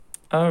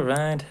All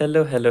right.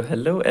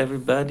 Hello,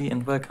 everybody,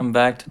 and welcome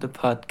back to the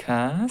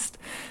podcast.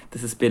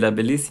 This is Bella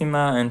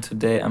Bellissima, and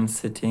today I'm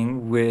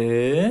sitting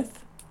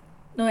with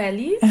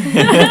Noeli.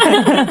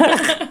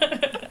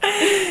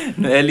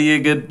 Noeli, a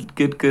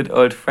good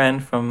old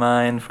friend from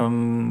mine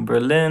from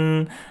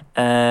Berlin.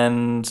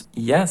 And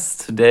yes,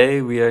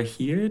 today we are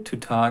here to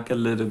talk a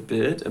little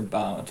bit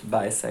about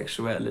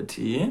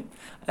bisexuality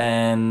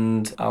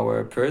and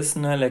our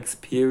personal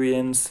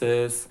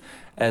experiences,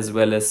 as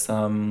well as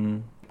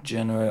some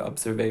general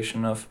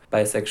observation of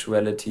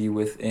bisexuality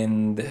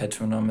within the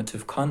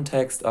heteronormative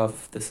context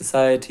of the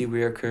society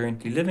we are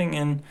currently living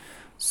in.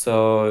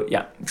 So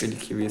yeah, really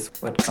curious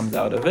what comes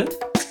out of it.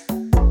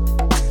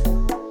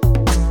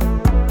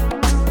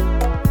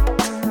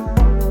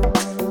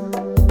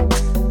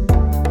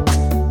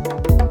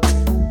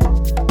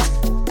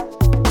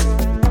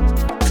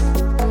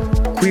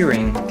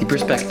 Queering the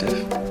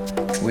Perspective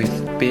with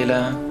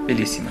Bella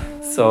Bellissima.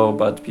 So,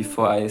 but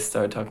before I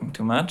start talking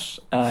too much,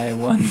 I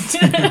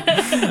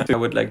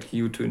would like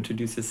you to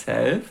introduce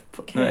yourself,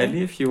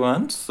 Noeli, if you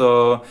want.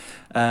 So,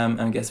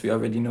 I guess we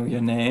already know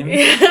your name,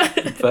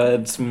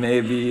 but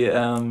maybe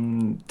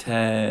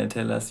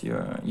tell us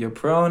your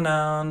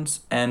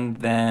pronouns, and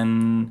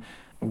then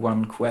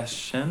one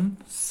question.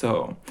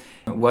 So,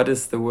 what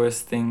is the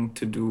worst thing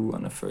to do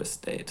on a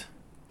first date?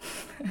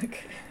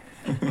 Okay.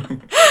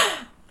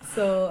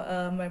 So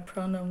my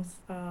pronouns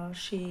are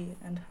she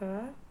and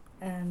her.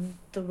 And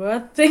the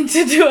worst thing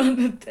to do on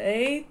a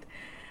date,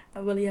 I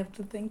really have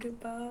to think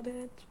about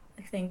it.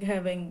 I think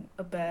having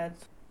a bad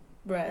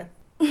breath.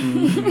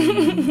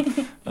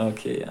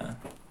 Okay, yeah.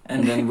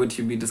 And then would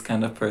you be this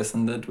kind of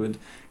person that would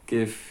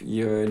give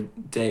your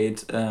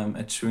date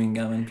a chewing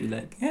gum and be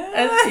like, yeah,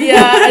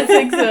 I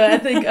think so. I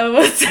think I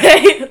would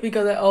say,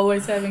 because I'm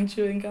always having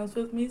chewing gums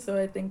with me, so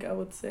I think I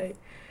would say,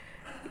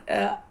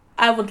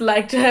 I would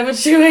like to have a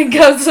chewing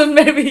gum, so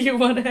maybe you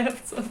want to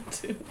have some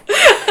too.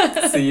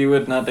 So you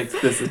would not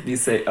explicitly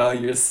say, oh,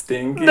 you're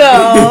stinky?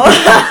 No.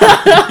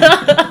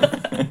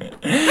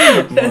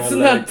 That's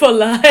not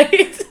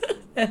polite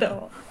at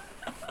all.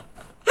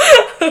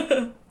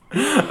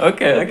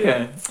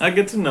 Okay.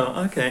 Good to know.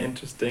 Okay,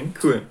 interesting.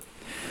 Cool.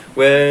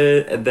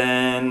 Well,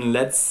 then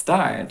let's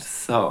start.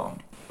 So,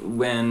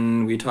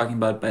 when we're talking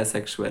about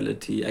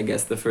bisexuality, I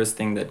guess the first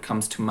thing that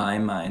comes to my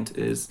mind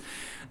is,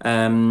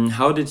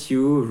 how did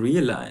you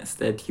realize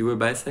that you were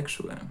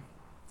bisexual?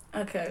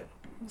 Okay,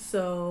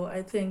 so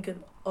I think it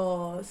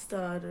all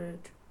started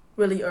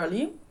really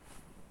early,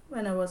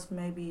 when I was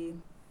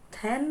maybe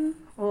 10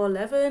 or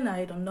 11,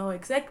 I don't know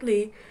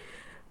exactly,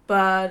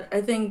 but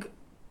I think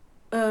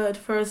it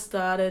first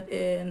started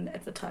in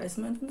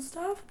advertisement and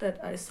stuff, that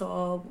I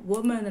saw a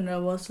woman and I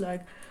was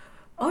like,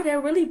 oh,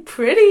 they're really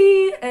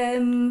pretty,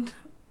 and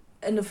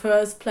in the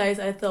first place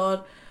I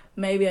thought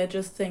maybe I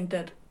just think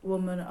that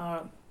women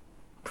are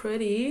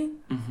pretty,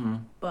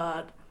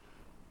 but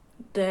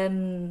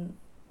then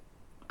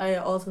I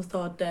also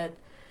thought that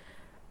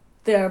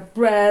their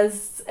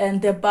breasts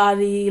and their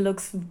body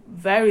looks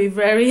very,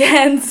 very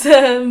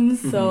handsome,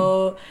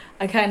 so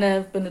I kind of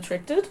have been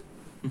attracted,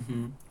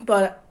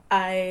 but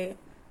I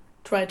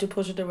tried to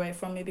push it away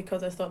from me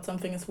because I thought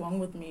something is wrong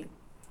with me.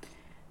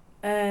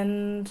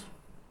 And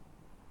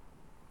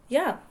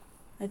yeah,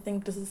 I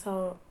think this is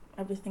how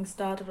everything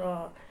started,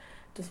 or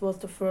this was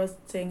the first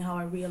thing how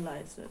I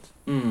realized it.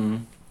 Yeah.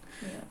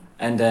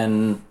 And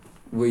then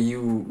were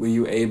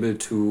you able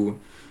to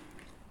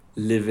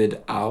live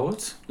it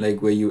out?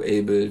 Like, were you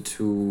able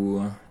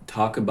to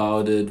talk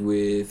about it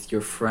with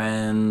your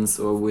friends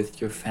or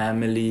with your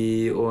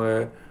family,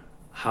 or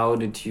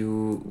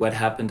what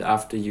happened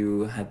after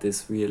you had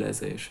this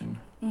realization?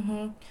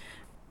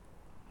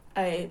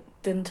 I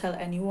didn't tell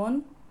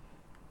anyone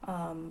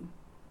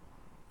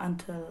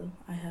until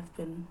I have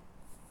been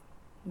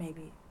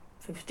maybe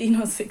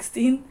 15 or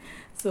 16,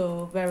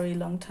 so very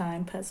long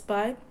time passed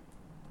by,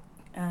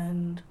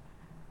 and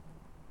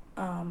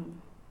I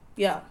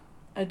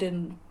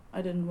didn't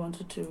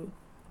want to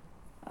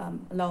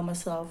allow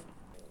myself.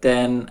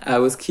 Then I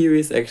was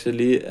curious,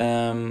 actually,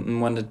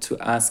 wanted to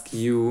ask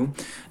you,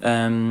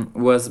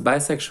 was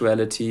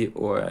bisexuality,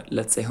 or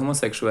let's say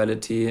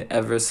homosexuality,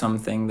 ever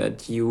something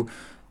that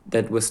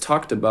was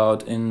talked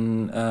about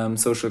in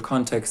social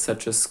contexts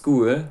such as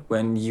school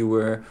when you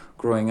were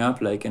growing up,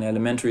 like in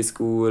elementary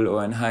school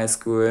or in high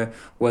school?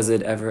 Was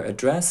it ever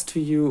addressed to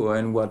you, or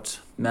in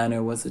what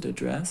manner was it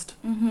addressed?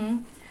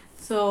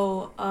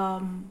 So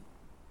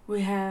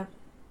we have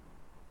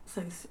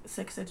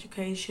sex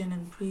education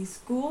in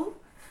preschool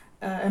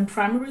and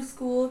primary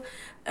school,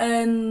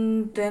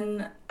 and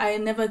then I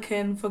never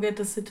can forget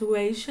the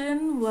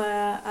situation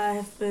where I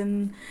have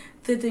been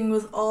sitting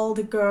with all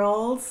the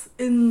girls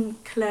in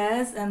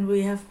class, and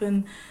we have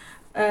been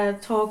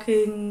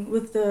talking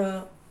with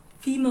the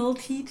female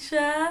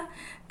teacher,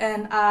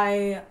 and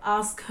I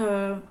asked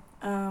her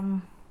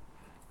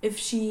if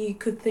she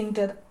could think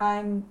that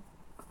I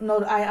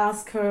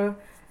asked her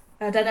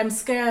that I'm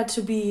scared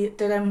to be a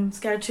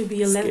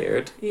lesbian.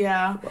 Scared?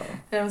 Yeah, Wow.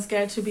 that I'm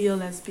scared to be a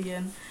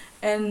lesbian.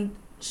 And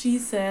she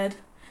said,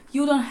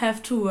 you don't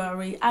have to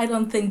worry. I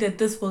don't think that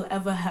this will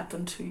ever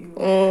happen to you.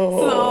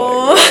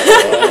 Oh.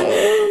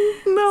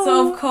 So, No.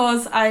 so of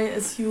course, I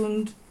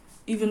assumed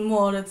even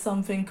more that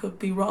something could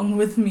be wrong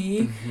with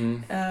me.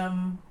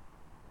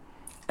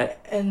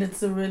 And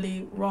it's a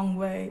really wrong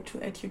way to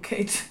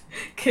educate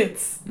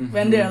kids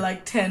when they're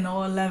like 10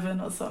 or 11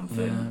 or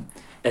something. Yeah.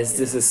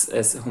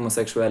 As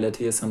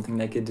homosexuality is something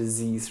like a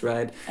disease,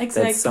 right?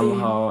 Exactly. That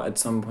somehow at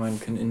some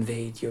point can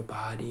invade your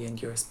body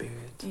and your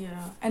spirit.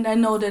 Yeah, and I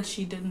know that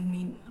she didn't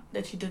mean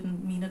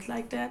it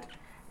like that,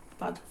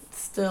 but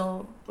it's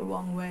still the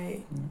wrong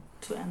way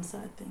to answer,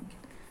 I think.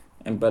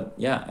 But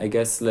yeah, I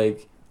guess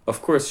like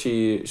of course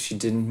she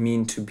didn't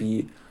mean to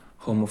be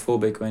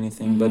homophobic or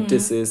anything, but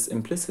this is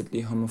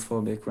implicitly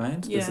homophobic,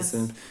 right? Yes. This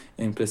is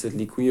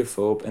implicitly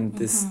queerphobe, and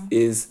this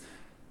is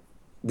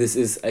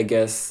I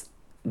guess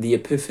the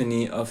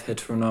epiphany of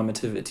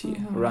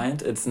heteronormativity,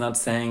 right? It's not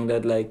saying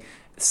that like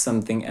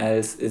something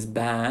else is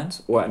bad,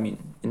 or I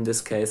mean in this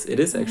case it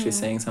is actually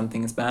saying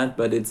something is bad,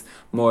 but it's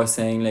more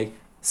saying like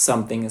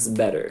something is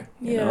better,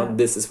 you know,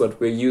 this is what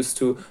we're used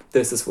to,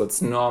 this is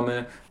what's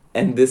normal,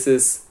 and this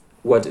is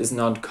what is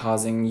not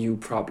causing you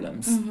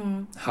problems.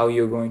 How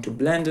you're going to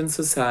blend in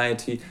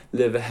society,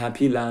 live a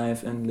happy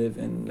life, and live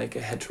in like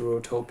a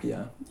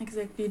heterotopia.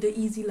 Exactly, the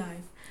easy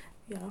life.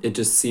 Yeah. It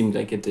just seemed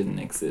like it didn't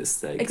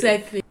exist. Like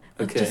exactly.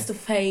 Okay. Just a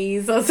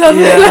phase or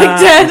something like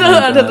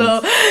that. I don't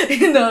know.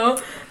 You know.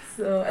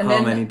 So and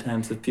how many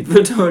times have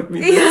people told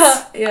me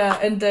this? Yeah,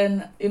 and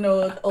then it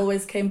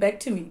always came back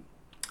to me.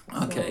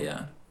 Okay, so,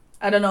 yeah.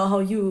 I don't know how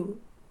you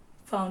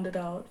found it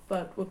out,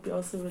 but would be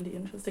also really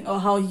interesting,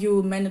 or how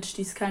you manage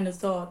these kind of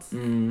thoughts.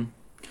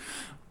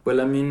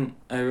 Well, I mean,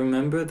 I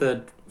remember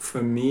that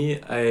for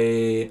me,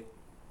 I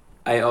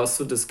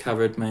also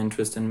discovered my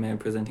interest in male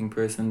presenting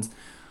persons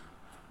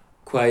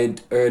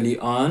quite early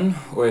on,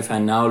 or if I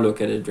now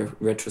look at it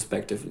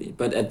retrospectively.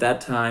 But at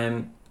that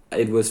time,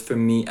 it was for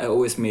me, I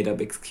always made up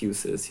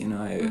excuses,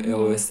 I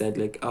always said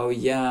like, oh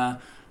yeah,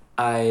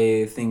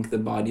 I think the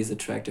body is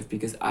attractive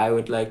because I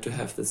would like to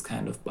have this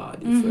kind of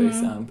body, for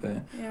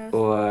example. Yes.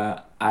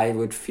 Or I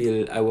want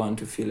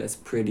to feel as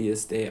pretty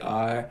as they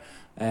are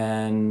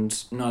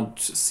and not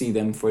see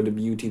them for the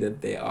beauty that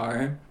they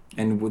are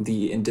and with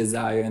the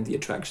desire and the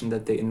attraction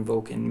that they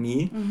invoke in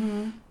me,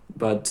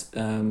 but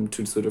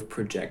to sort of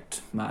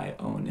project my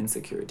own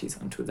insecurities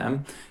onto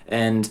them.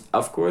 And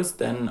of course,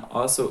 then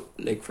also,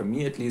 like for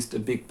me at least, a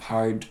big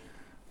part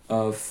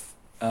of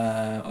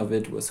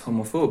it was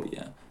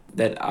homophobia.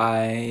 That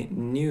I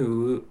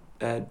knew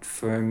that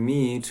for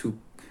me to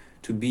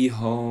be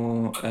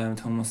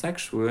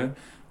homosexual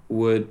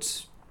would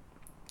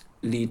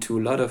lead to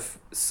a lot of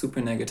super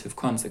negative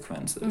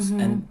consequences.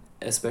 And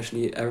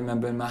especially I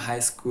remember in my high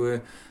school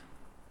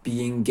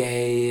being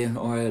gay,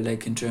 or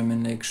like in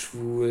German like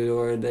schwul,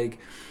 or like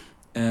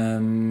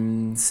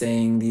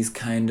saying these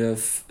kind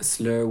of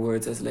slur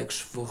words as like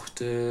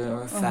schwuchte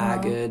or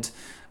faggot.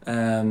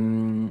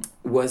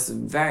 Was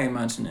very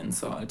much an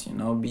insult,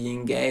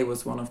 being gay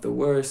was one of the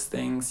worst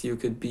things you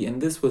could be, and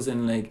this was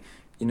in like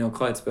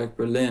Kreuzberg,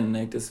 Berlin,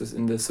 like this was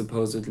in the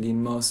supposedly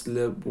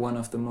one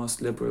of the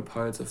most liberal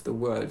parts of the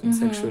world and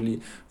sexually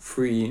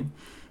free.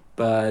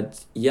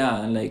 But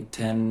yeah, like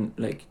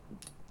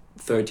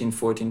 13,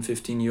 14,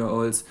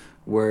 15-year-olds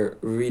were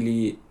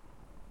really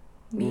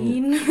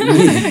mean.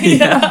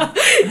 Yeah,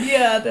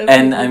 definitely.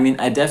 And I mean,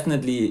 I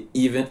definitely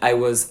I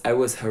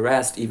was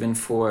harassed even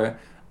for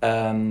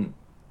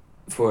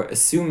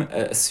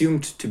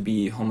assumed to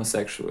be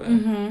homosexual.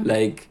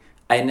 Like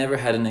I never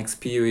had an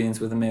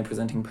experience with a male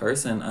presenting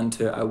person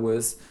until I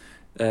was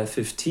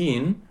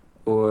 15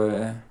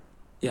 or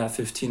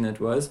 15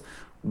 it was.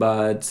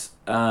 But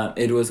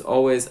it was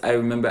always, I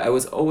remember I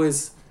was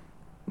always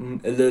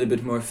a little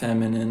bit more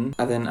feminine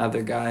than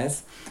other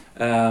guys.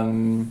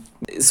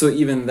 So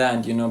even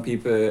that,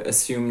 people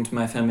assumed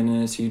my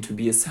femininity to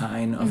be a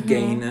sign of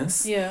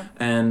gayness. Yeah.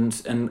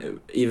 And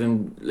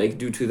even like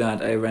due to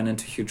that, I ran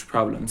into huge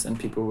problems, and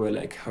people were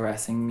like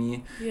harassing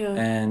me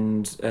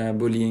and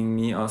bullying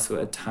me also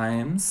at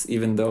times,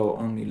 even though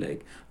only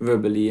like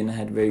verbally, and I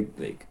had very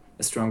like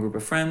a strong group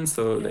of friends,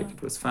 so like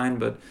it was fine.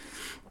 But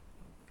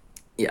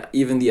yeah,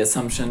 even the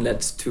assumption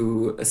led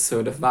to a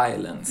sort of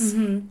violence.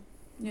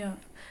 Yeah,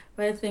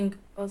 but I think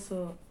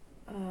also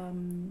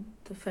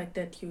the fact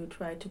that you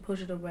try to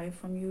push it away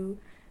from you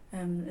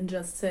and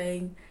just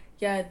saying,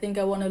 I think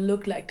I want to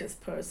look like this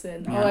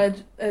person, or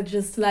I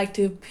just like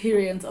the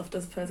appearance of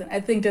this person. I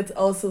think that's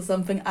also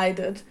something I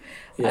did.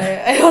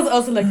 I was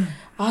also like,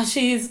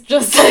 she's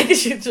just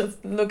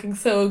looking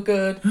so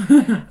good.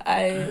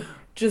 I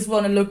just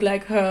want to look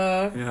like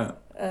her.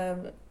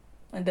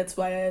 And that's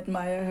why I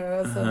admire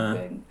her or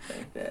something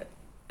like that.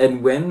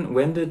 And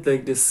when did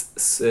like this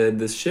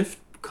shift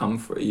come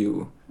for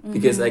you?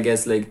 Because I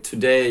guess like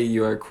today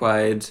you are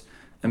quite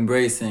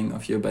embracing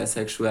of your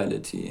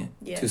bisexuality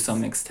to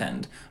some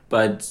extent,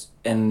 but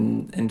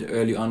and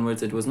early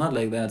onwards it was not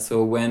like that.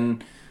 So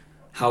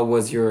how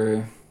was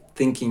your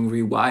thinking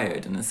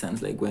rewired in a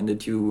sense? Like when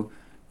did you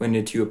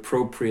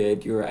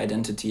appropriate your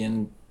identity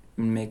and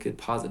make it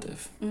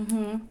positive?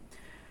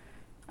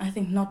 I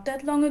think not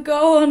that long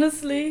ago,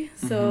 honestly.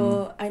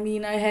 So, Mm-hmm. I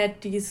mean, I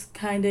had this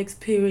kind of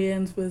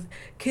experience with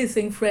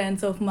kissing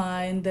friends of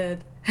mine that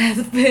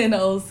has been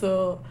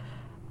also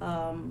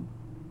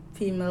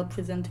female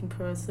presenting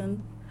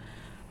person.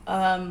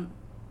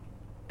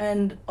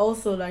 And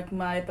also, like,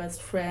 my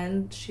best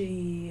friend,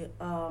 she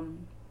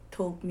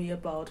told me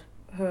about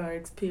her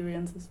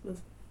experiences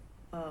with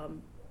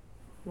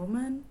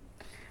women.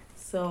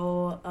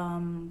 So,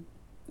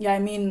 yeah, I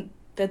mean,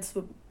 that's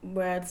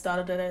where it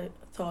started that I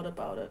thought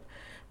about it.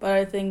 But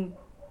I think,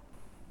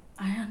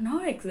 I don't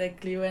know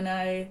exactly when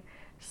I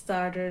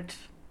started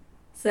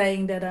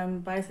saying that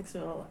I'm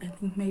bisexual. I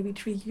think maybe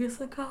 3 years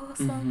ago or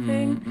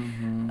something.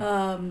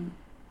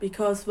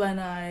 Because when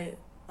I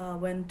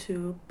went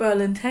to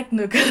Berlin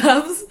techno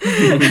clubs,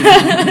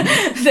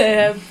 there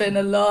have been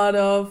a lot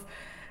of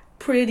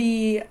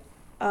pretty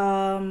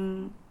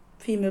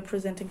female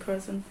presenting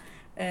person,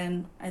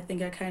 and I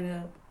think I kind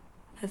of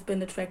have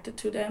been attracted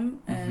to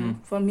them.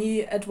 And for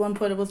me, at one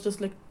point, it was just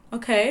like,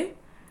 okay,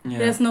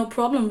 there's no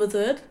problem with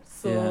it.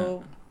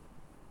 So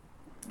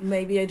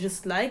maybe I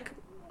just like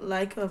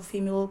a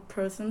female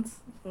person.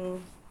 So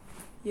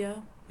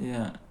yeah.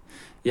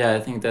 Yeah, I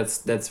think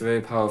that's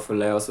very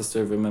powerful. I also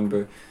still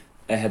remember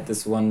I had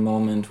this one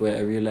moment where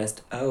I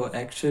realized, oh,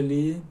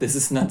 actually, this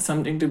is not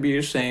something to be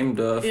ashamed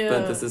of,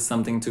 but this is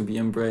something to be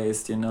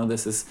embraced, you know,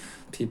 this is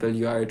people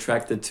you are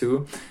attracted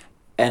to.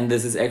 And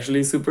this is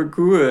actually super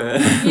cool.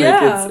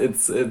 Yeah. Like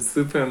it's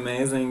super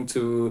amazing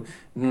to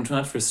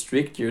not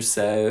restrict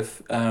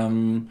yourself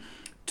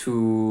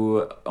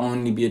to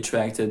only be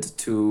attracted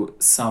to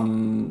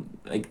some,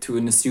 like, to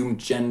an assumed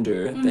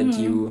gender that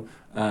you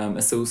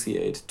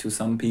associate to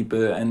some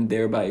people, and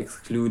thereby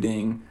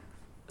excluding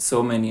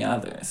so many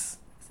others.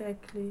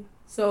 Exactly.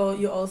 So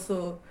you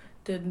also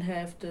didn't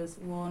have this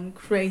one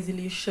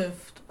crazily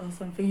shift or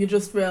something. You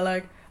just were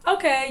like,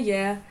 okay,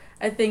 yeah,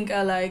 I think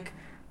I like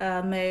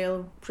a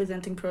male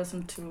presenting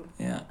person too.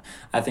 Yeah,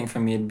 I think for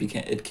me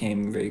it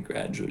came very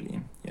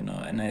gradually, you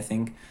know, and I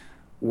think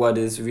what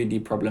is really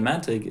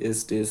problematic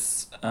is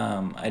this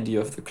idea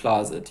of the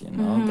closet, you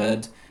know,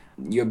 that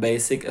your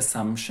basic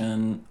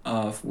assumption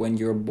of when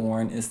you're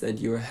born is that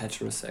you're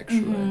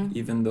heterosexual.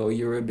 Even though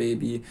you're a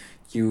baby,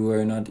 you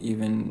don't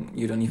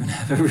even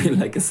have a real,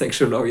 like, a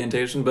sexual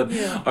orientation, but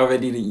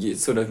already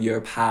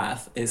your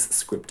path is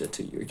scripted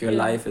to you. Your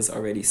life is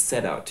already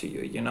set out to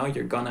you, you know,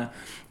 you're gonna,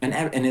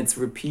 and it's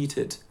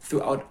repeated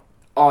throughout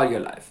all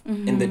your life.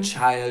 In the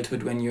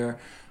childhood, when you're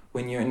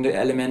in the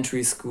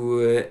elementary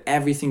school,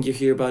 everything you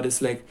hear about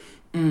is like,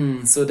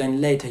 so then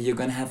later you're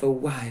gonna have a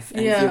wife,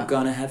 and you're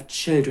gonna have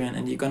children,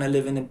 and you're gonna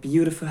live in a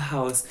beautiful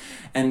house,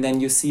 and then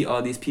you see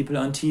all these people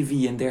on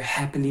TV and they're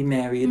happily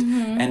married,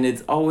 and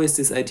it's always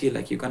this idea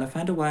like, you're gonna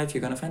find a wife,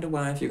 you're gonna find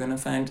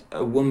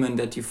a woman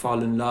that you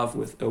fall in love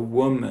with, a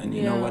woman,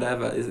 you know,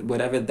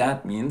 whatever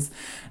that means.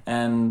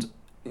 And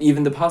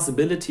even the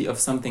possibility of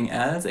something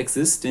else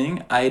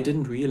existing, I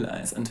didn't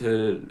realize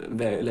until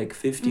very, like,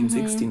 15,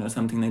 16 or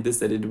something like this,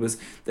 that it was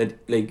that,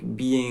 like,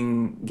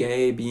 being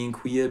gay, being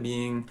queer,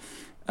 being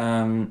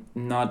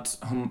not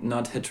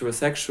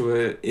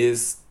heterosexual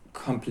is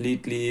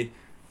completely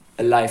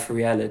a life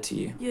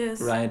reality.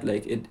 Right?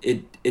 Like,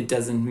 it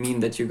doesn't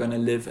mean that you're gonna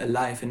live a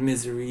life in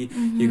misery,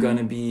 you're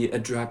gonna be a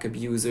drug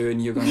abuser,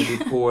 and you're gonna be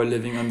poor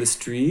living on the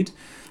street.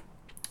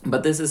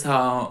 But this is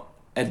how,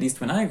 at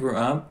least when I grew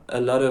up, a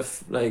lot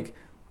of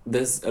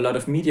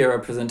media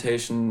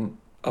representation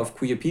of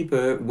queer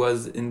people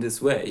was in this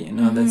way, you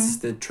know, that's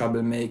the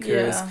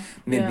troublemakers.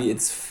 Maybe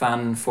it's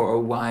fun for a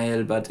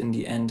while, but in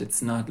the end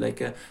it's not like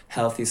a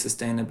healthy,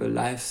 sustainable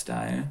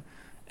lifestyle.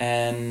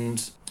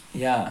 And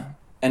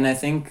and I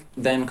think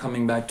then,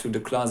 coming back to the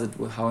closet,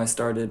 how I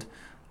started,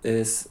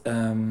 is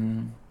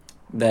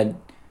that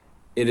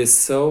it is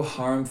so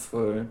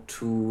harmful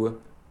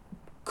to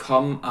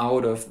come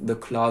out of the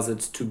closet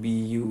to be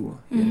you,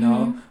 you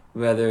know,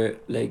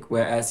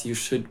 whereas you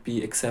should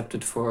be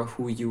accepted for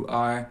who you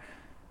are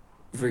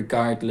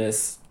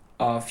regardless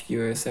of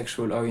your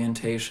sexual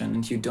orientation,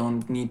 and you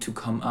don't need to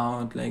come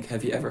out. Like,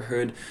 have you ever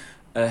heard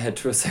a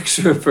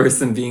heterosexual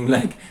person being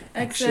like,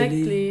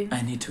 actually,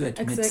 I need to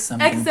admit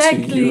something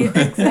to you?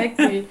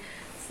 Exactly.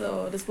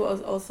 So this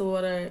was also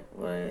what I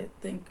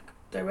think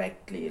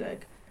directly,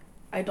 like,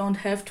 I don't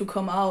have to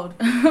come out.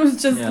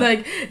 It's just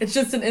like, it's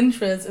just an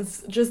interest.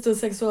 It's just a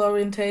sexual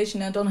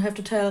orientation. I don't have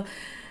to tell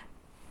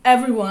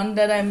everyone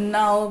that I'm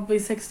now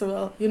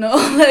bisexual, you know?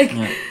 Like,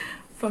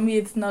 for me,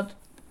 it's not...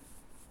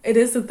 It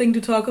is a thing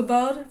to talk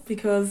about,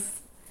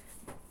 because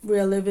we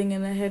are living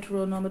in a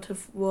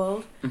heteronormative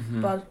world.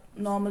 But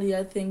normally,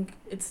 I think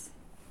it's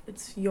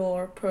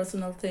your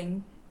personal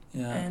thing.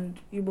 And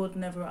you would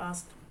never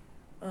ask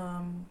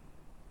a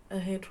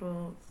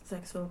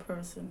heterosexual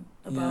person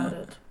about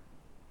it.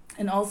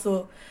 And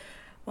also,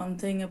 one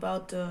thing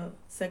about the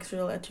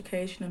sexual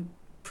education in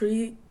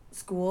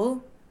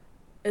preschool,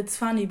 it's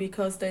funny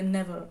because they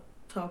never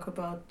talk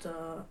about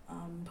the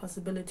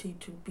possibility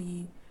to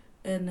be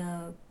in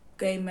a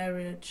gay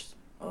marriage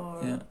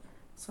or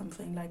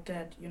something like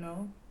that, you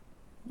know?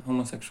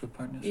 Homosexual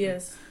partnership.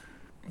 Yes.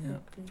 Yeah,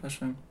 exactly. for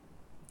sure.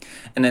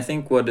 And I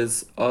think what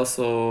is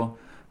also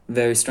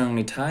very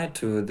strongly tied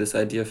to this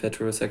idea of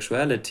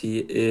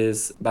heterosexuality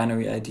is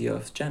binary idea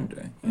of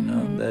gender, you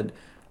know, that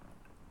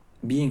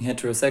being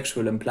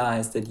heterosexual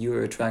implies that you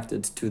are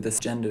attracted to this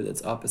gender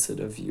that's opposite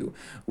of you,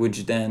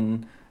 which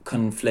then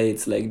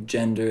conflates like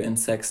gender and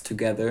sex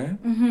together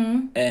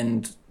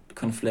and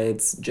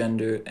conflates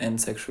gender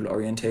and sexual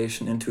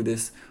orientation into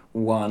this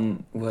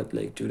one, what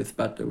like Judith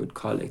Butler would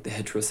call like the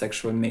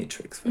heterosexual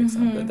matrix, for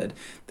example, that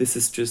this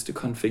is just a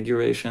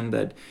configuration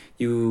that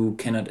you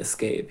cannot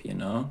escape, you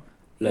know,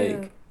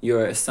 like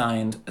you're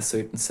assigned a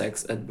certain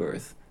sex at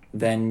birth,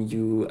 then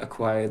you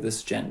acquire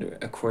this gender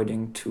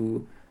according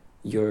to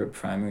your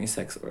primary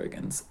sex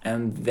organs,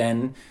 and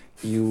then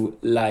you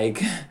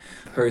like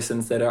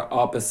persons that are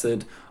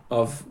opposite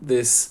of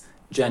this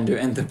gender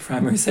and the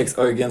primary sex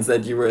organs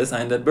that you were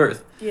assigned at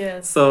birth.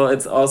 Yes. So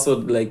it's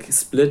also like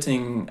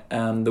splitting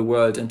the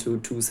world into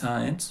two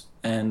sides,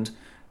 and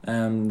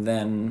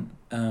then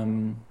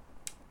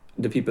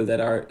the people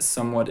that are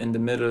somewhat in the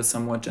middle,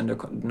 somewhat gender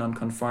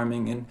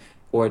non-conforming in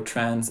or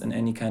trans in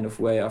any kind of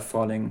way, are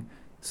falling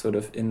sort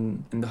of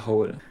in the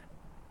whole.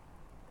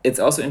 It's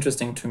also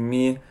interesting to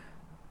me,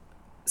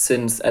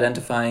 since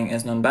identifying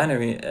as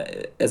non-binary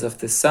as of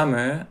this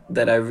summer,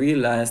 that I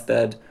realized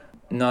that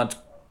not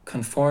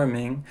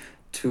conforming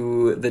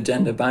to the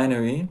gender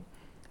binary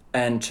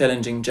and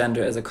challenging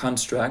gender as a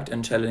construct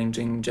and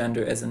challenging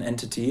gender as an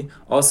entity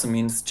also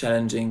means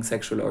challenging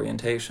sexual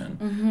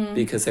orientation,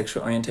 because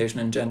sexual orientation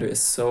and gender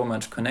is so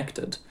much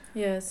connected.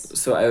 Yes.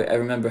 So I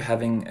remember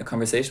having a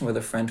conversation with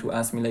a friend who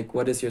asked me like,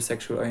 what is your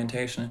sexual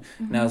orientation?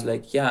 And I was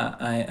like, yeah,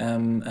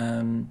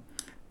 I'm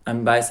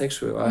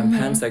bisexual or I'm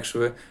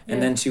pansexual.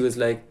 And then she was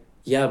like,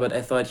 yeah, but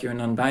I thought you're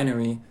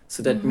non-binary,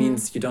 so that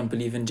means you don't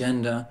believe in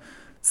gender.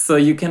 So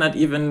you cannot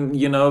even,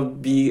 you know,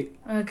 be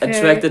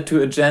attracted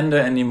to a gender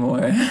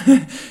anymore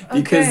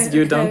because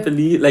you don't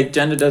believe, like,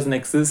 gender doesn't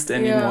exist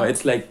anymore.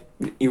 It's like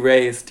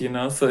erased, you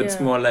know? So it's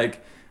more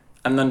like,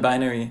 I'm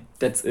non-binary,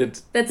 that's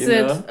it. That's you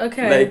know? it,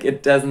 okay. Like,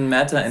 it doesn't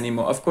matter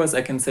anymore. Of course,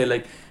 I can say,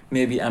 like,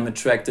 maybe I'm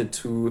attracted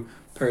to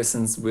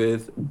persons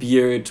with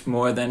beard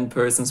more than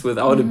persons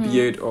without a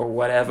beard or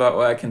whatever,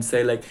 or I can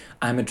say like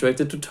I'm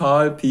attracted to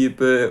tall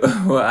people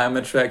or I'm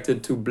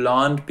attracted to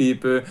blonde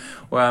people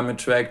or I'm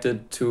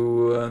attracted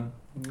to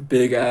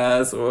big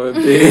ass or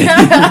big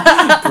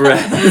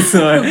breasts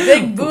or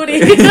big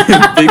booty.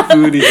 big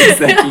booty,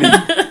 exactly.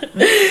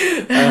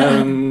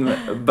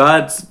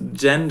 But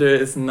gender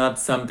is not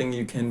something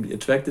you can be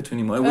attracted to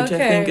anymore, which I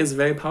think is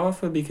very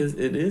powerful because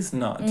it is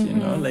not, you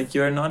know, like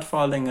you're not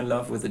falling in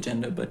love with a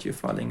gender, but you're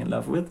falling in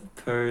love with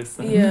a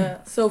person.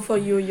 Yeah, so for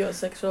you, your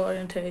sexual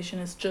orientation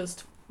is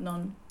just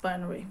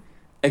non-binary.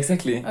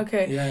 Exactly.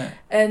 Okay. Yeah.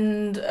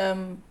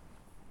 And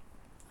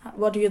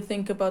what do you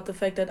think about the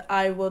fact that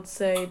I would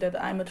say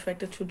that I'm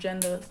attracted to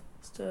gender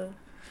still?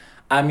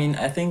 I mean,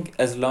 I think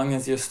as long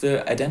as you're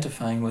still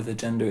identifying with a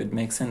gender, it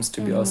makes sense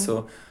to be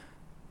also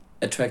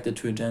attracted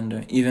to a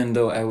gender, even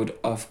though I would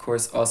of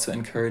course also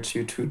encourage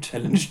you to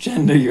challenge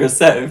gender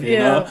yourself, you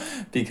know,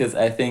 because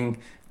I think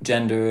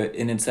gender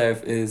in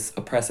itself is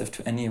oppressive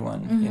to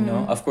anyone, you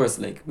know. Of course,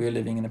 like we're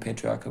living in a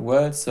patriarchal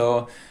world,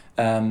 so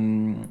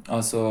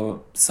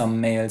also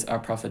some males are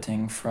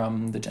profiting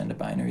from the gender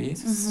binary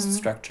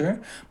structure,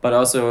 but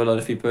also a lot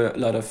of people, a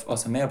lot of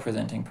also male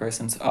presenting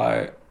persons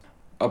are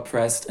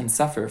oppressed and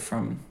suffer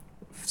from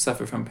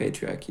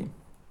patriarchy.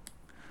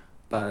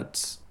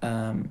 But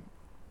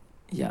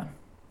yeah.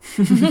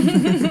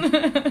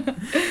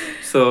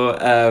 So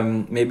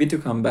maybe to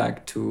come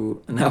back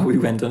to, now we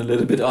went on a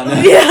little bit on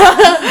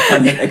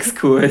an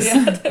excurse.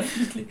 Yeah,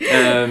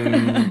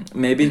 definitely.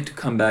 Maybe to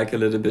come back a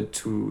little bit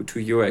to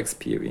your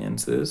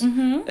experiences,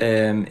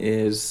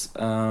 is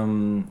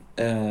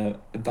a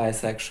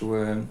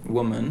bisexual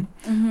woman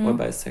or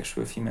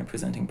bisexual female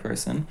presenting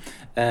person,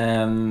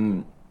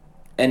 and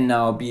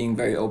now being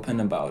very open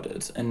about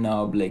it and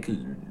now like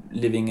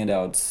living it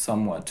out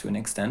somewhat to an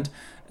extent.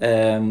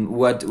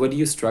 What do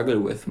you struggle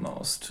with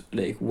most?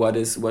 Like what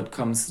is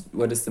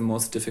the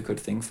most difficult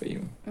thing for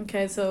you?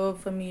 Okay, so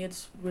for me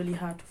it's really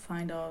hard to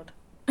find out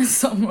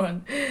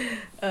someone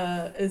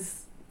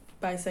is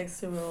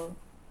bisexual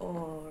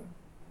or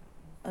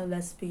a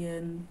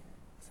lesbian.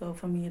 So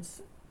for me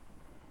it's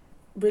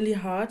really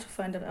hard to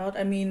find that out.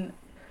 I mean,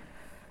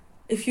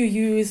 if you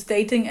use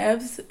dating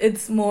apps,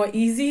 it's more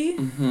easy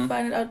to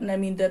find it out. And I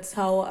mean, that's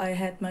how I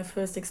had my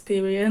first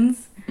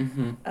experience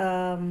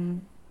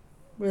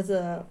with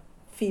a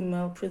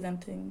female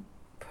presenting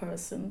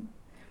person.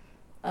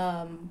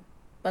 But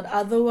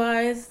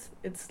otherwise,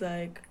 it's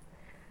like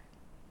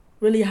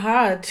really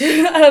hard.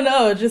 I don't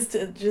know, just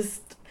to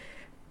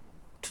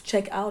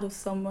check out if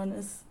someone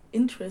is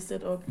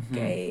interested or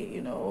gay,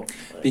 you know.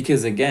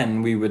 Because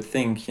again, we would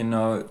think, you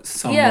know,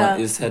 someone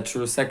is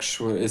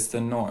heterosexual is the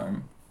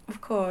norm. Of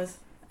course.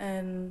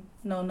 And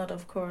no, not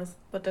of course,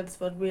 but that's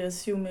what we're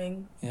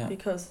assuming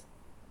because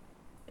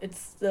it's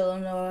still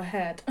in our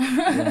head.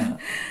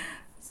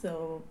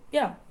 So,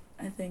 yeah,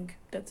 I think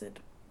that's it.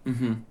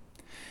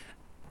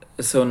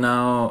 So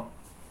now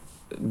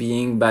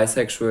being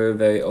bisexual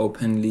very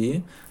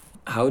openly,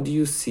 how do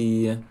you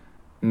see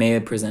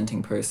male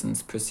presenting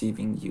persons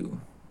perceiving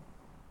you?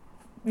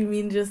 You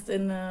mean just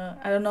in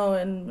I don't know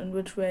in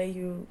which way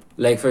you.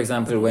 Like, for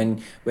example,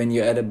 when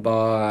you're at a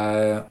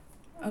bar.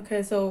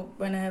 Okay, so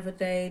when I have a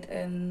date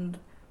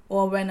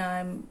or when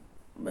I'm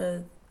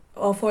with,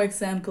 or for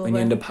example When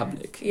you're in the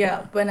public.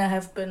 Yeah, when I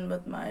have been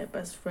with my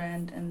best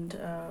friend and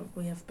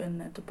we have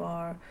been at the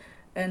bar,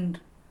 and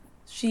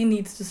she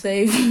needs to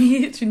save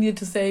me. She needed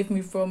to save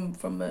me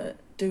from a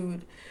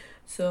dude,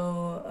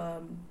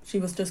 so she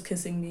was just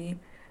kissing me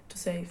to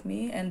save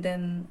me, and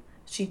then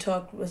she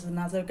talked with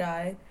another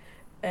guy,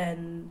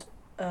 and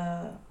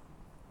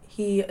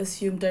he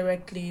assumed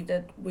directly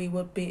that we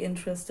would be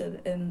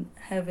interested in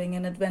having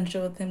an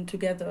adventure with him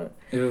together.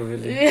 Ew,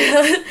 really?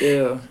 Yeah.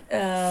 Ew.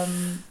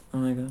 Oh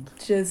my god.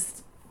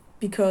 Just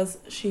because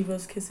she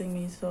was kissing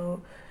me,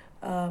 so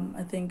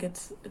I think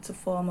it's a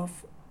form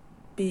of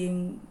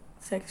being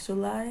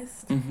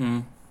sexualized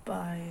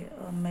by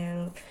a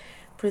male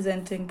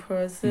presenting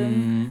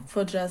person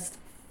for just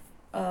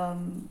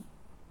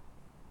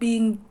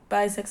being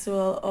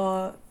bisexual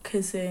or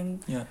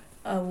kissing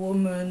a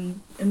woman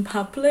in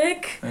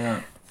public. Yeah.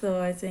 So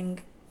I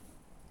think,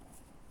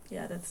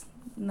 that's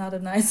not a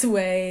nice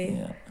way.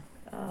 Yeah.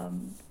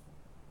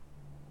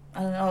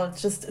 I don't know.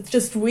 It's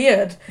just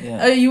weird.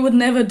 Yeah. You would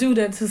never do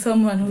that to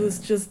someone who's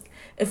just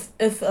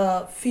if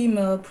a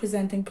female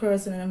presenting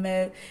person and a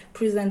male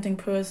presenting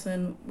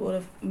person would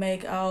have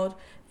make out.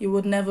 You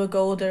would never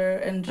go there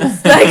and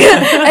just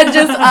and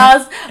just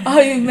ask,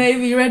 "Are you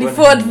maybe ready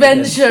for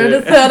adventure?"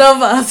 The third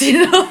of us,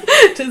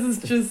 This is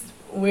just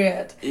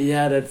weird.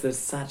 Yeah, that's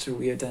such a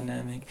weird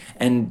dynamic,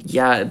 and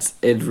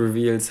it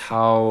reveals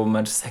how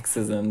much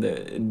sexism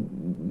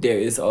there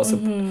is also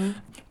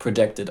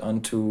projected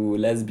onto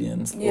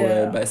lesbians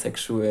or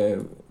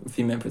bisexual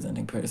female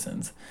presenting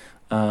persons.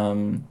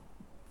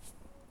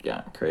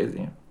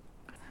 Crazy.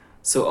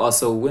 So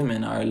also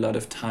women are a lot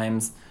of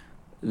times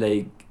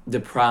like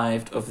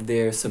deprived of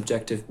their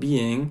subjective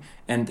being,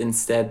 and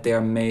instead they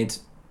are made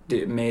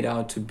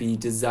out to be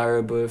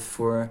desirable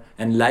for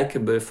and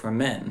likable for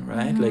men,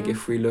 right? Like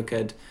if we look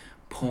at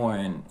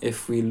porn,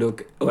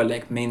 or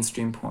like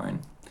mainstream porn,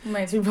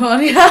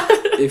 yeah.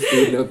 if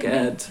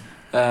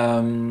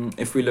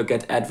we look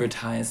at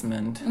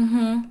advertisement,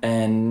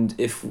 and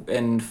if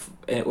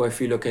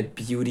we look at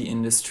beauty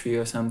industry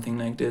or something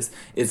like this,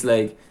 it's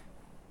like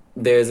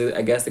there's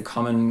a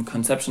common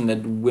conception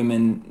that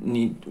women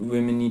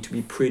need to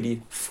be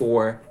pretty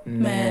for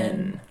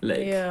men.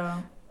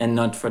 And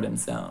not for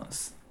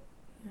themselves.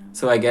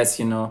 So I guess,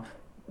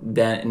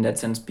 that in that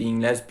sense being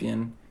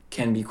lesbian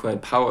can be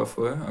quite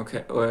powerful,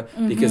 okay, or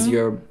because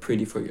you're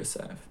pretty for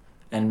yourself,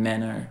 and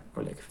men or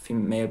like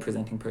female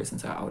presenting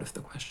persons are out of the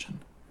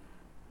question.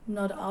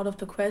 Not out of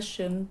the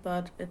question,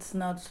 but it's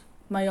not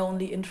my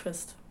only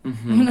interest.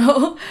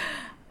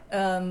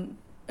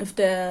 If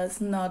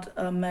there's not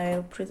a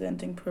male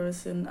presenting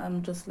person,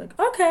 I'm just like,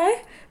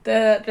 okay,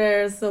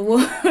 there's a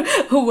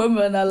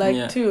woman I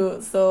like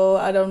too, so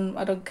I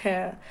don't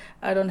care.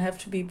 I don't have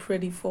to be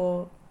pretty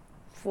for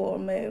a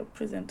male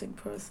presenting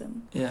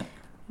person. Yeah.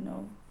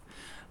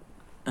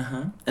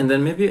 And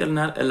then maybe a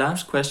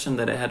last question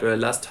that I had, or a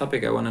last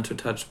topic I wanted to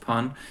touch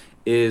upon,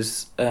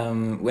 is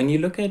when you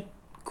look at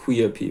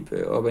queer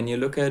people, or when you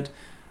look at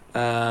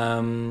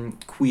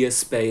queer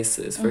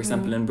spaces, for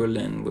example in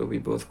Berlin, where we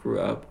both grew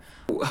up,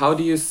 how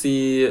do you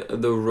see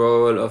the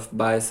role of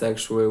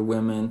bisexual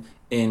women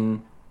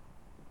in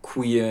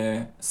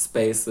queer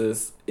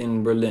spaces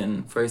in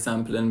Berlin, for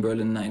example in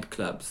Berlin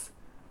nightclubs?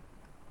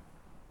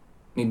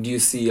 Do you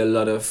see a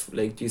lot of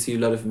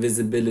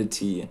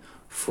visibility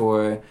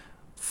for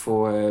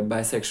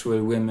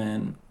bisexual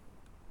women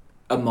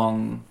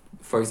among,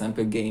 for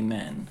example, gay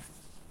men?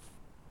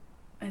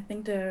 I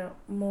think there are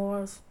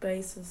more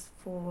spaces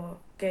for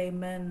gay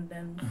men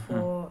than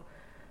for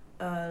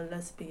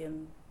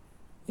lesbian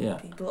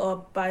people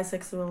or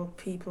bisexual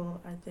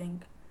people, I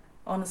think,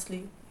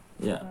 honestly.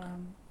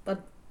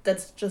 But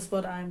that's just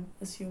what I'm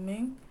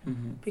assuming,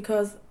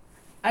 because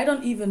I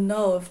don't even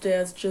know if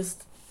there's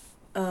just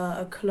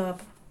a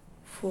club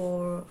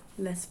for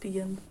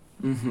lesbian.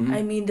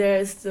 I mean, there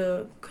is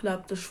the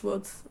Club de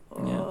Schwutz,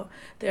 or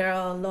there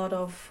are a lot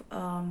of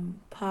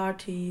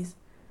parties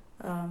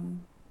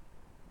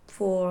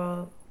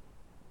for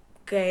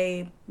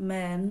gay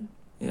men.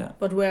 Yeah.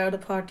 But where are the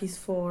parties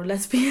for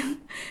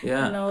lesbian?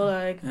 Yeah.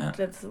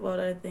 That's what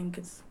I think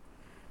is.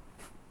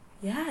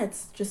 Yeah,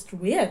 it's just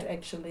weird,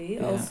 actually.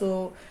 Yeah.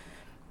 Also,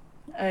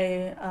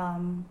 I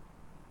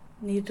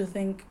need to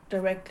think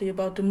directly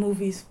about the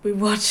movies we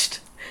watched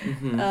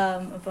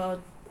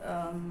about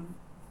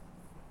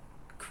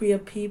queer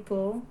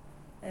people,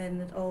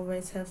 and it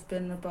always has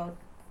been about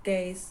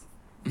gays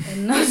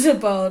and not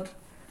about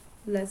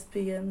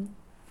lesbian.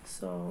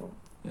 So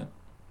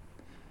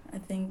I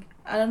think,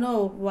 I don't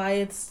know why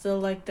it's still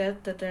like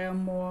that there are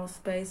more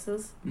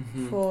spaces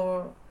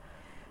for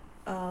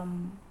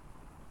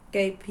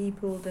gay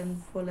people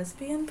than for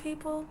lesbian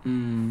people.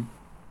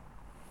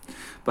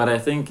 But I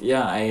think,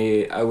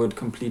 I would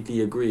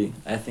completely agree.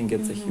 I think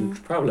it's a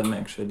huge problem,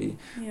 actually,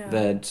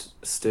 that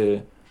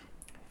still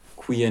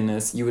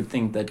queerness, you would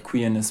think that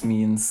queerness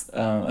means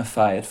a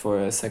fight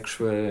for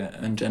sexual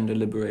and gender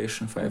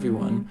liberation for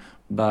everyone.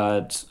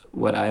 But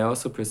what I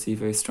also perceive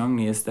very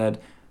strongly is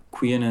that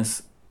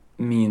queerness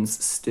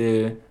means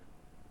still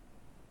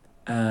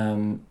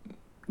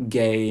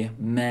gay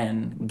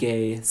men,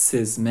 gay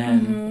cis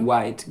men,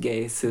 white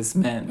gay cis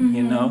men,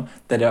 you know,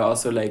 that are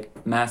also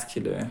like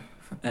masculine.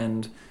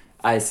 And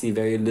I see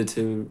very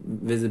little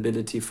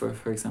visibility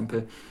for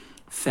example,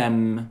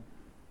 femme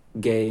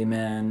gay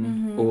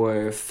men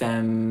or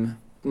femme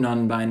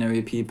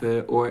non-binary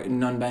people or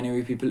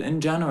non-binary people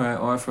in general,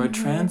 or for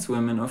trans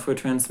women or for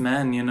trans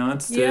men, you know.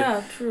 It's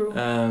still,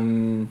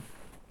 true.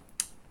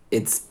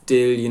 It's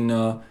still, you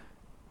know,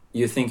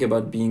 you think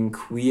about being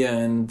queer,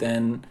 and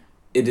then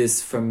it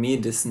is, for me,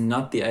 this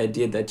not the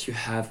idea that you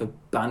have a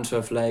bunch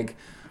of like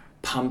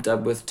pumped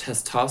up with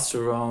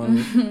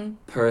testosterone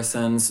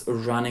persons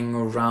running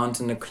around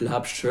in a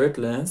club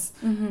shirtless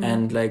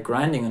and like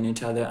grinding on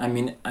each other. I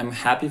mean, I'm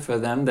happy for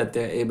them that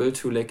they're able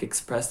to like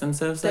express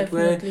themselves that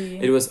way.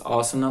 It was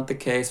also not the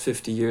case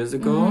 50 years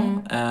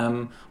ago.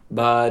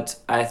 But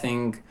I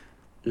think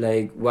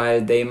like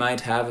while they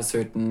might have a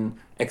certain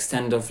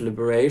extent of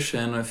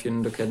liberation, or if you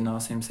look at now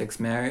same-sex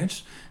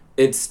marriage,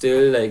 it's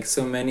still like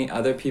so many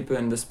other people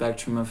in the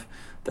spectrum of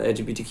the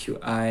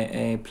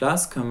LGBTQIA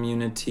plus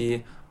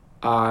community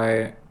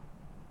are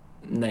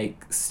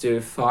like still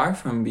far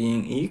from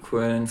being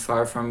equal and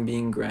far from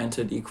being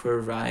granted equal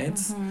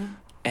rights.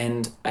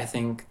 And I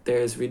think there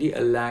is really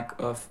a lack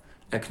of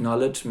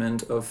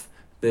acknowledgement of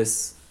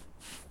this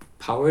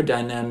power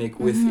dynamic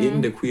within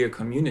the queer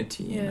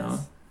community, you know,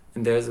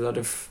 and there's a lot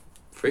of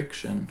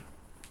friction.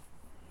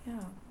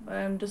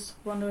 I'm just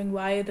wondering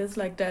why it is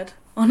like that,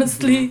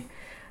 honestly.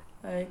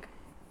 Like,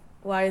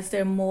 why is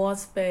there more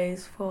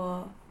space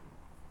for,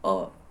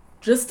 or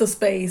just a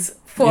space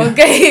for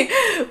gay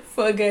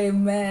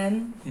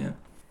men?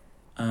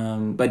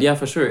 But yeah,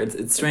 for sure,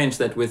 it's strange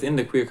that within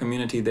the queer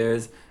community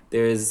there's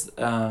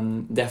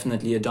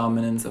definitely a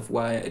dominance of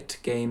white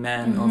gay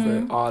men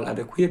over all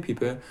other queer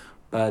people,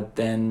 but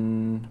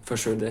then for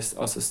sure there's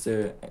also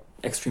still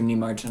extremely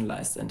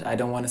marginalized, and I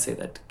don't want to say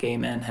that gay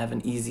men have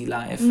an easy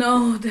life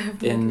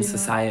in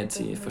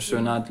society, for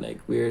sure not. Like,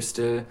 we're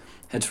still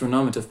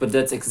heteronormative, but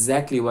that's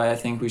exactly why I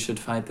think we should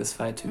fight this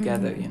fight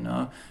together, you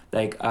know.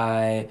 Like,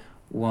 I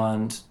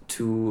want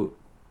to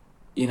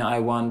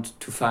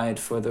fight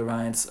for the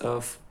rights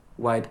of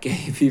white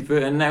gay people,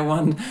 and I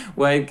want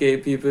white gay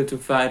people to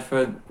fight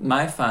for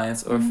my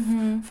fights, or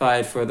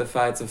fight for the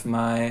fights of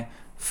my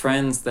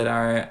friends that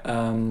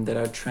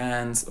are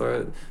trans,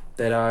 or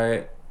that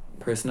are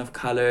person of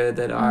color,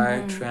 that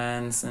are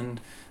trans, and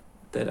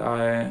that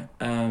are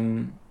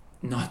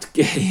not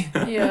gay.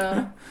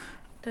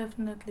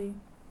 Definitely.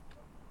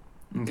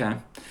 Okay,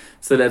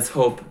 so let's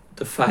hope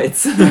the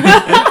fights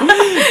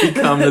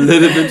become a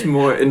little bit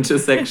more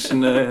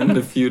intersectional in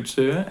the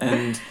future,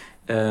 and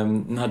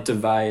not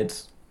divide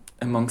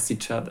amongst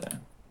each other.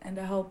 And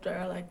I hope there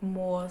are like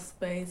more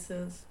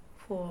spaces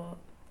for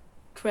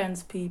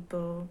trans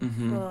people,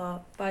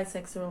 for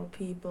bisexual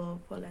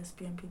people, for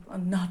lesbian people,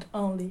 and not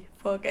only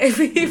for gay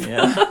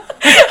people.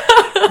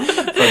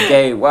 For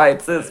gay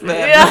white cis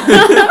men.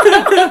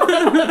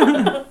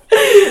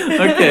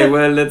 Okay,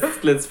 well,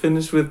 let's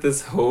finish with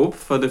this hope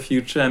for the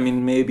future. I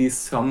mean, maybe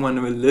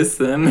someone will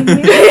listen,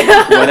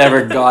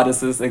 whatever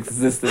goddesses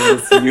exist in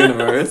this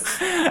universe.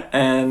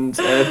 And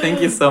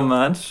thank you so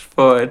much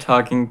for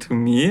talking to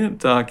me,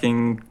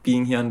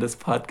 being here on this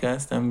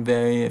podcast.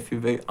 I feel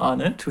very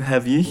honored to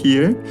have you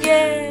here.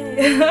 Yay!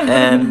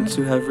 And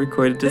to have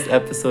recorded this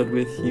episode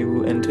with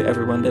you, and to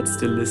everyone that's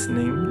still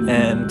listening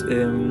and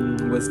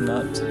was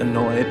not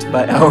annoyed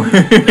by our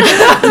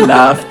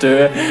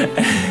laughter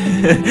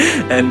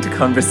and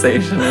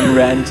conversation and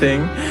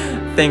ranting.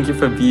 Thank you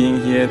for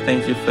being here.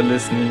 Thank you for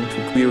listening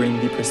to Queering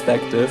the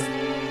Perspective.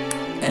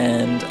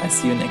 And I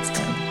see you next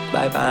time.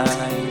 Bye-bye.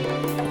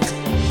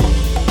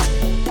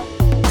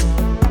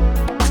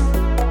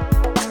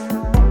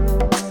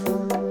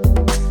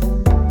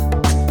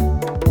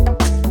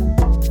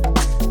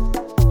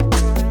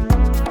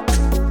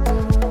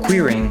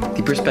 Queering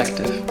the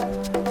Perspective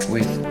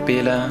with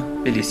Bela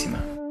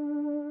Bellissima.